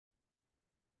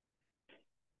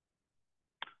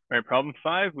All right, problem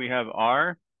 5, we have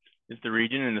R is the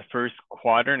region in the first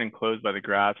quadrant enclosed by the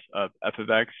graphs of f of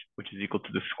x, which is equal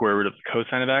to the square root of the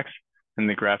cosine of x, and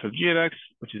the graph of g of x,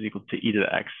 which is equal to e to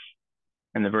the x.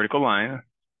 And the vertical line,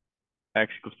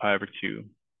 x equals pi over 2.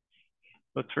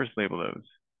 Let's first label those.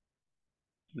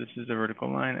 This is the vertical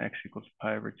line, x equals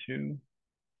pi over 2.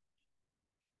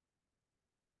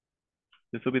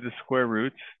 This will be the square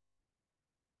root.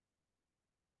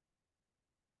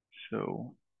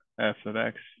 So f of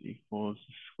x equals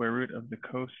the square root of the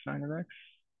cosine of x.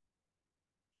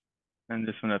 And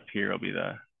this one up here will be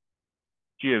the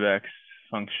g of x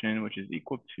function, which is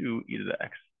equal to e to the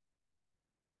x.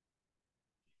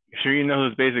 Make sure you know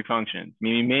those basic functions. I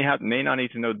mean, you may not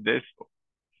need to know this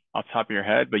off the top of your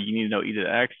head, but you need to know e to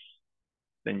the x.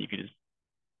 Then you could just,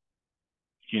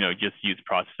 just use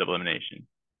process of elimination.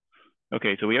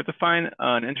 Okay, so we have to find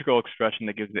an integral expression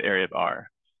that gives the area of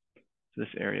R. So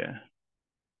this area.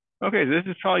 Okay, so this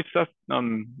is probably stuff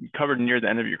covered near the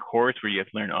end of your course where you have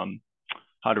to learn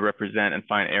how to represent and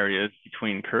find areas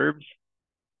between curves.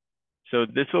 So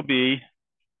this will be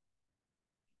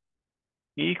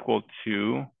equal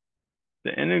to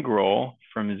the integral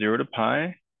from 0 to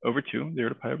pi over 2, 0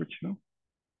 to pi over 2.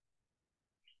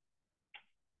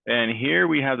 And here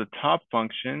we have the top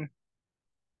function,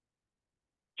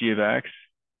 g of x,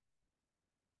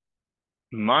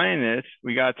 minus,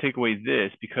 we got to take away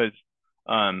this because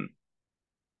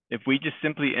if we just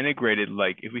simply integrated,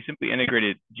 if we simply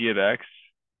integrated g of x,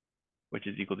 which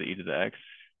is equal to e to the x,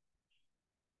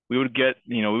 we would get,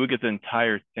 we would get the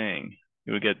entire thing.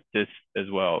 We would get this as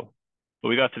well. But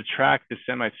we got to subtract the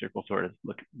semicircle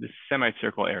this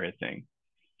semicircle area thing.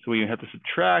 So we have to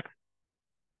subtract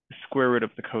the square root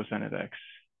of the cosine of x.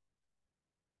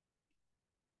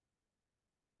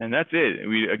 And that's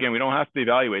it. Again, we don't have to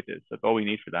evaluate this. That's all we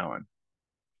need for that one.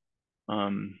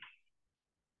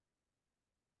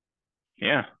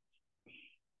 Yeah.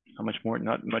 How much more?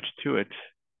 Not much to it.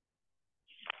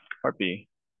 Part B.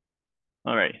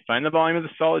 All right. Find the volume of the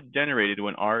solid generated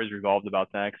when R is revolved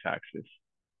about the x-axis.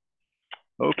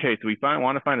 Okay, so we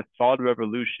want to find a solid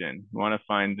revolution. We want to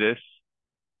find this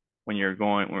when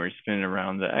we're spinning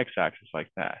around the x-axis like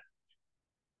that.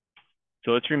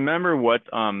 So let's remember what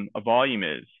a volume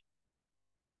is.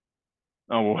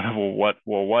 What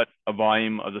a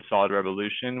volume of the solid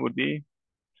revolution would be.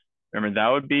 Remember, that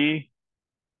would be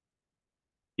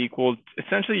equal,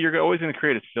 essentially you're always going to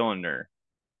create a cylinder.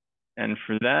 And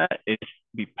for that, it's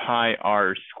be pi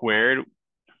r squared.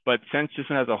 But since this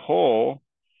one has a hole,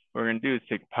 what we're going to do is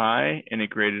take pi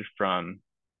integrated from,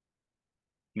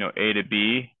 a to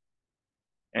b.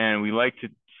 And we like to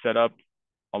set up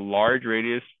a large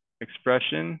radius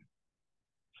expression,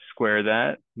 square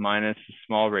that, minus the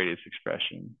small radius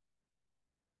expression.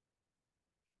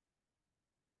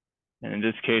 And in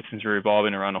this case, since we're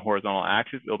revolving around a horizontal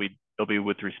axis, it'll be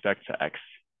with respect to x.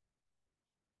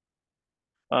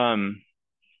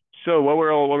 So what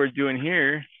we're doing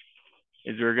here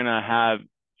is we're gonna have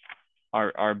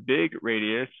our big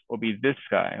radius will be this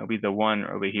guy. It'll be the one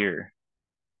over here.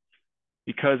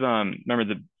 Because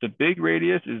remember the big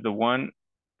radius is the one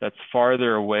that's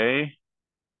farther away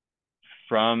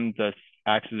from the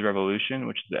axis of revolution,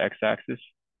 which is the x-axis.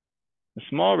 The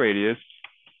small radius,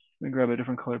 let me grab a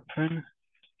different color pen,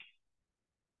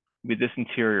 will be this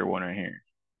interior one right here.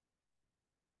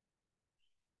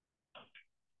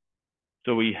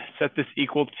 So we set this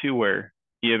equal to where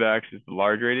e of x is the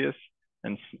large radius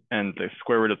and the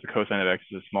square root of the cosine of x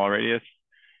is the small radius.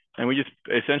 And we just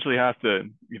essentially have to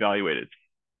evaluate it.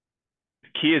 The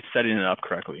key is setting it up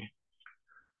correctly.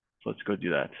 So let's go do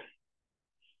that.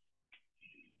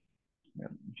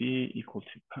 V equal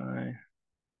to pi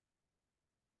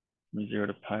from 0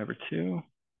 to pi over 2.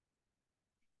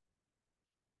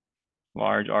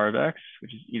 Large r of x,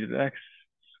 which is e to the x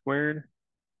squared,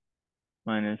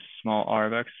 minus small r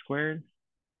of x squared.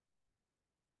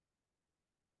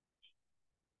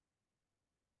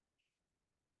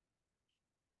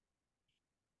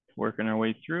 Working our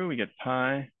way through, we get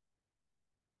pi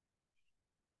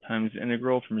times the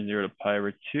integral from 0 to pi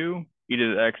over 2. E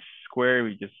to the x squared,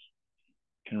 we just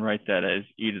can write that as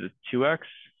e to the 2x.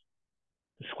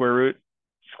 The square root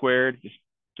squared, just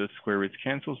those square roots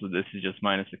cancel, so this is just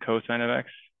minus the cosine of x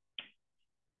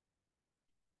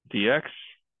dx.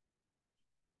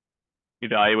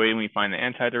 Evaluating, we find the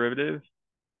antiderivative.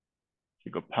 So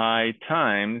you go pi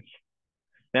times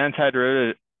the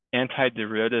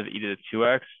antiderivative e to the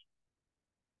 2x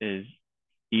is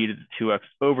e to the 2x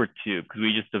over 2 because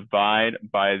we just divide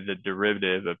by the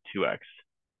derivative of 2x.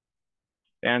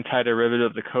 The antiderivative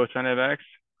of the cosine of x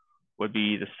would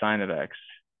be the sine of x.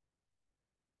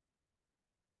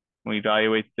 When we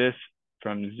evaluate this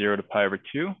from 0 to pi over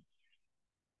 2,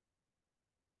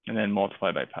 and then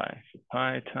multiply by pi. So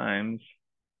pi times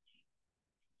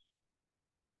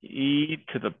e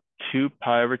to the 2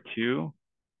 pi over 2,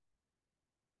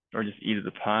 or just e to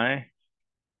the pi,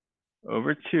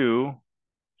 over 2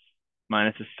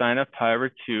 minus the sine of pi over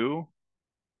 2.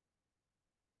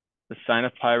 The sine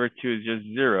of pi over 2 is just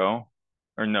 0.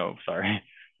 Or no, sorry.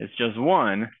 It's just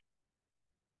 1.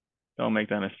 Don't make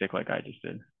that mistake like I just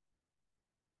did.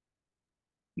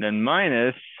 And then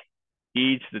minus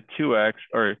e to the 2x,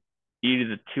 or e to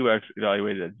the 2x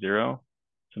evaluated at 0.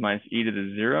 So minus e to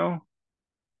the 0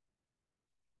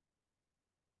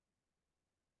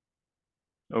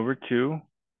 over 2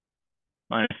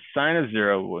 minus sine of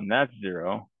 0, when that's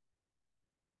 0.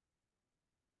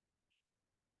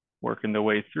 Working the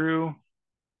way through.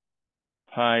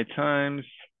 Pi times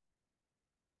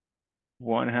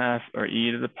 1/2, or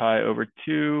e to the pi over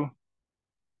 2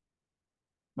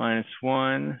 minus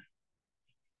 1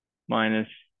 minus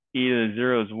e to the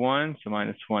 0 is 1, so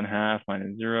minus 1/2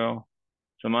 minus 0.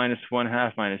 So minus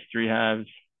 1/2 minus 3/2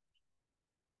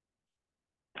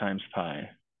 times pi.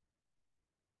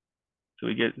 So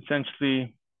we get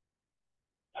essentially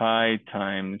pi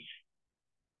times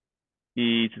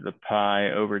e to the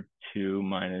pi over 2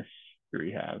 minus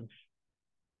 3/2.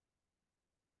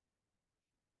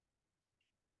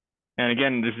 And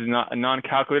again, this is not a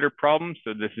non-calculator problem,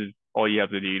 so this is all you have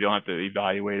to do. You don't have to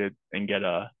evaluate it and get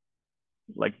a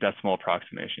like decimal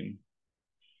approximation.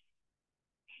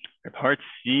 Part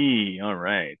C, all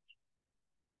right.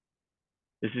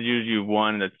 This is usually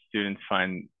one that students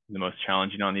find the most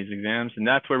challenging on these exams, and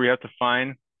that's where we have to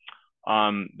find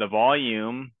the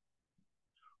volume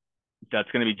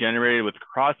that's going to be generated with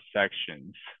cross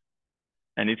sections.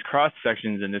 And these cross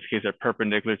sections in this case are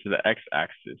perpendicular to the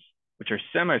x-axis, which are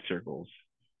semicircles.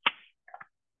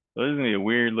 So this is going to be a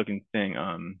weird looking thing.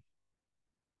 Let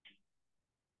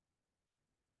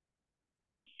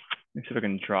me see if I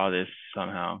can draw this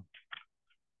somehow.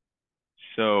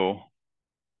 So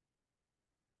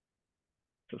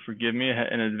forgive me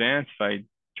in advance if I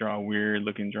draw a weird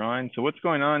looking drawing. So what's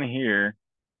going on here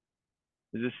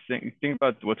is this thing, think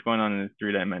about what's going on in the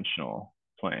three-dimensional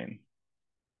plane.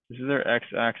 This is our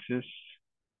x-axis.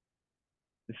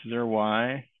 This is our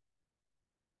y.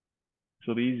 This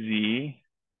will be z.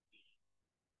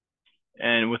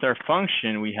 And with our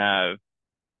function, we have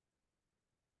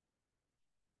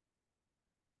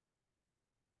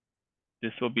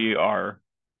this will be our,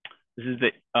 this is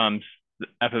the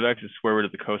f of x is square root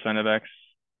of the cosine of x.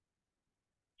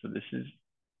 So this is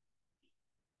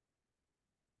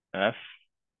f.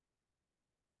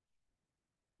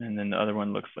 And then the other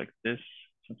one looks like this,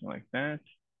 something like that.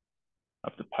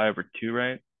 Up to pi over 2,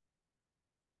 right?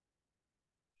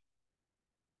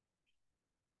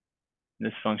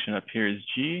 This function up here is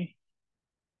g.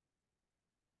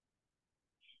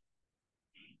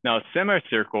 Now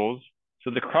semicircles,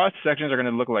 so the cross sections are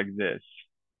going to look like this.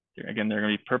 Again, they're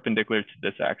going to be perpendicular to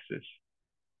this axis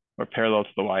or parallel to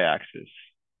the y-axis.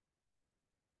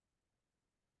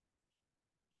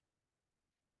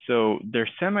 So they're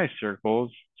semicircles,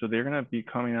 so they're going to be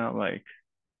coming out like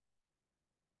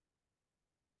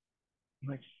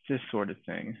this sort of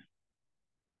thing.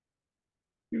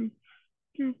 Doop,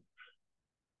 doop.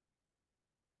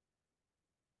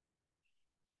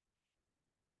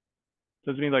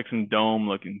 So it's going to be like some dome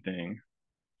looking thing.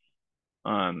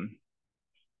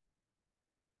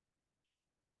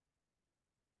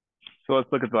 So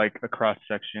let's look at like a cross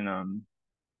section,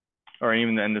 or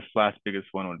even then this last biggest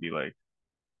one would be like,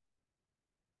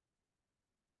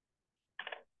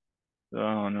 so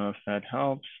I don't know if that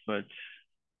helps, but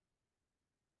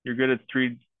you're good at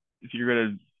if you're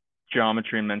good at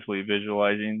geometry and mentally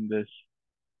visualizing this,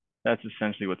 that's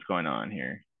essentially what's going on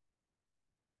here.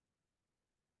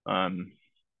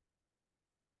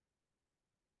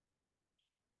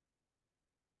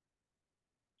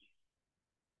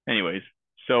 Anyways,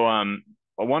 so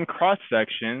one cross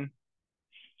section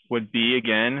would be,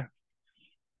 again,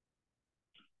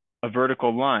 a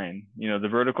vertical line. You know, the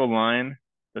vertical line,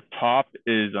 the top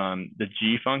is the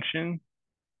g function,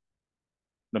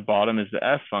 the bottom is the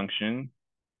f function.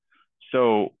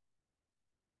 So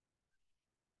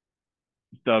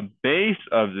the base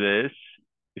of this,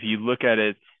 if you look at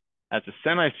it as a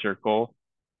semicircle,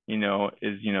 you know,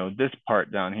 is, you know, this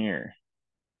part down here.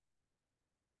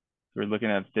 So we're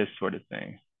looking at this sort of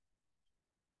thing.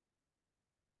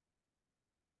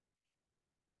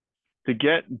 To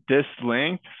get this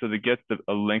length, so to get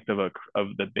a length of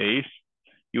the base,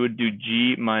 you would do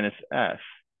g minus f.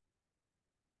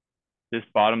 This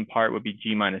bottom part would be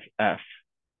g minus f.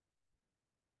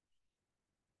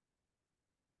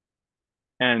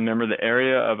 And remember, the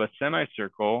area of a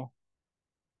semicircle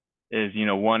is,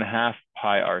 1/2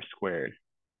 pi r squared.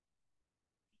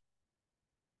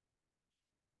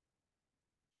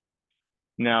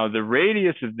 Now, the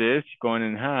radius of this going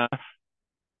in half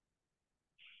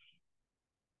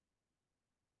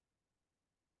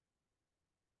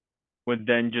would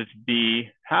then just be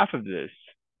half of this.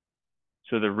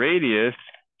 So the radius,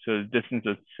 so the distance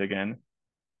is, again,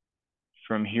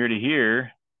 from here to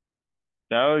here,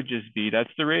 that would just be,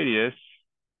 that's the radius.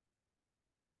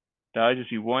 That would just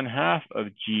be 1/2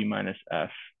 of g minus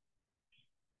f.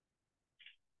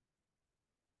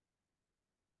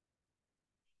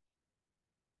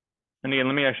 And again,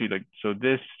 let me actually so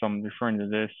this, if I'm referring to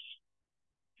this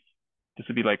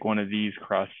would be like one of these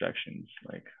cross sections.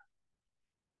 Like,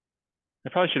 I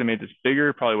probably should have made this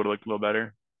bigger, probably would have looked a little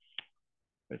better.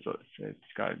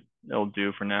 It'll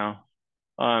do for now.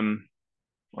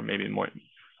 Or maybe more,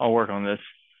 I'll work on this.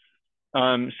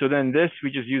 So then this,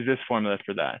 we just use this formula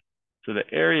for that. So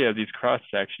the area of these cross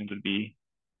sections would be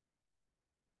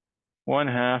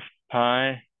 1/2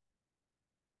 pi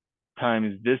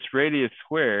times this radius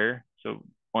square. So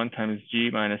 1 times g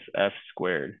minus f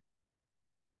squared.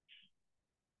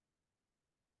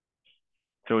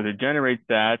 So to generate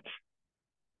that,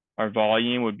 our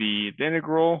volume would be the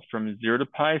integral from 0 to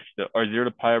pi still, or 0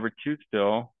 to pi over 2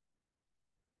 still,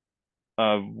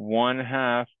 of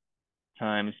 1/2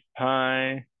 times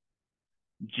pi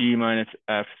g minus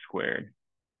f squared.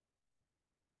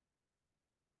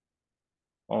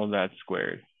 All that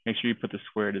squared. Make sure you put the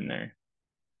squared in there.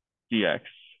 Dx.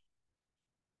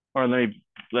 Or let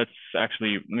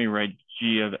me write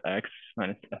g of x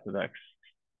minus f of x.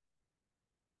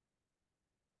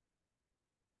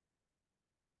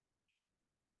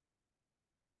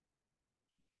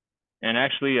 And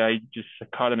actually, I just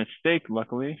caught a mistake,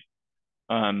 luckily.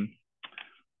 The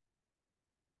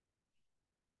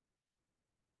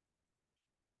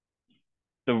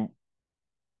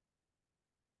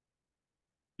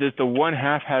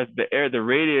 1/2 has the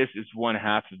radius is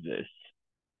 1/2 of this.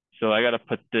 So I got to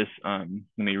put this, let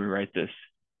me rewrite this.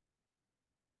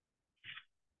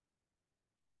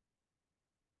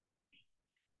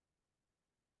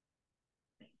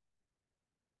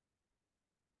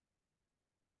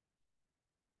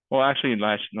 Well, actually,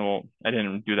 no, I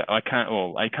didn't do that. I kind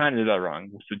of did that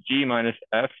wrong. So g minus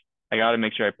f, I got to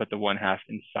make sure I put the 1/2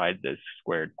 inside this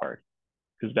squared part,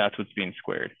 because that's what's being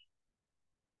squared.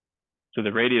 So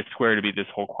the radius squared would be this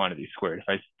whole quantity squared. If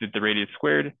I did the radius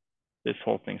squared, this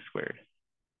whole thing squared.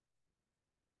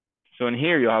 So in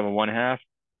here, you'll have a 1/2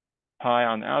 pi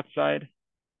on the outside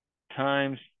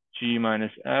times g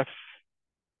minus f.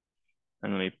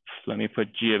 And let me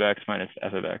put g of x minus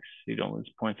f of x, so you don't lose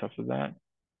points off of that.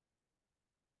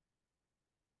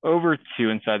 Over 2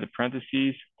 inside the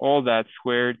parentheses, all that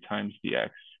squared times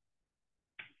dx.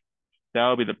 That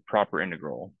will be the proper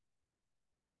integral.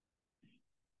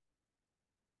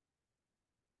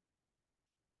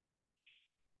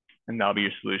 And that'll be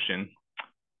your solution.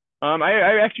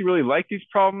 I actually really like these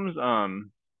problems. I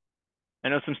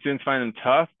know some students find them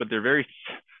tough, but they're very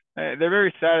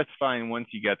satisfying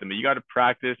once you get them. But you got to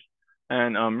practice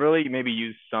and really maybe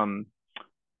use some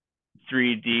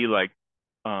 3D like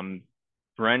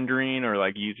rendering, or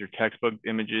like use your textbook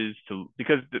images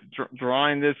because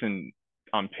drawing this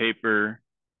on paper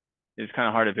is kind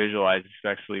of hard to visualize,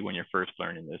 especially when you're first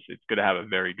learning this. It's good to have a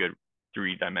very good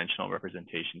 3-dimensional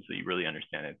representation so you really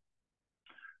understand it.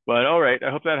 But all right,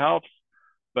 I hope that helps.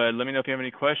 But let me know if you have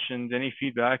any questions. Any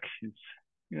feedback is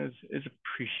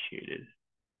appreciated.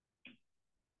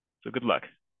 So good luck.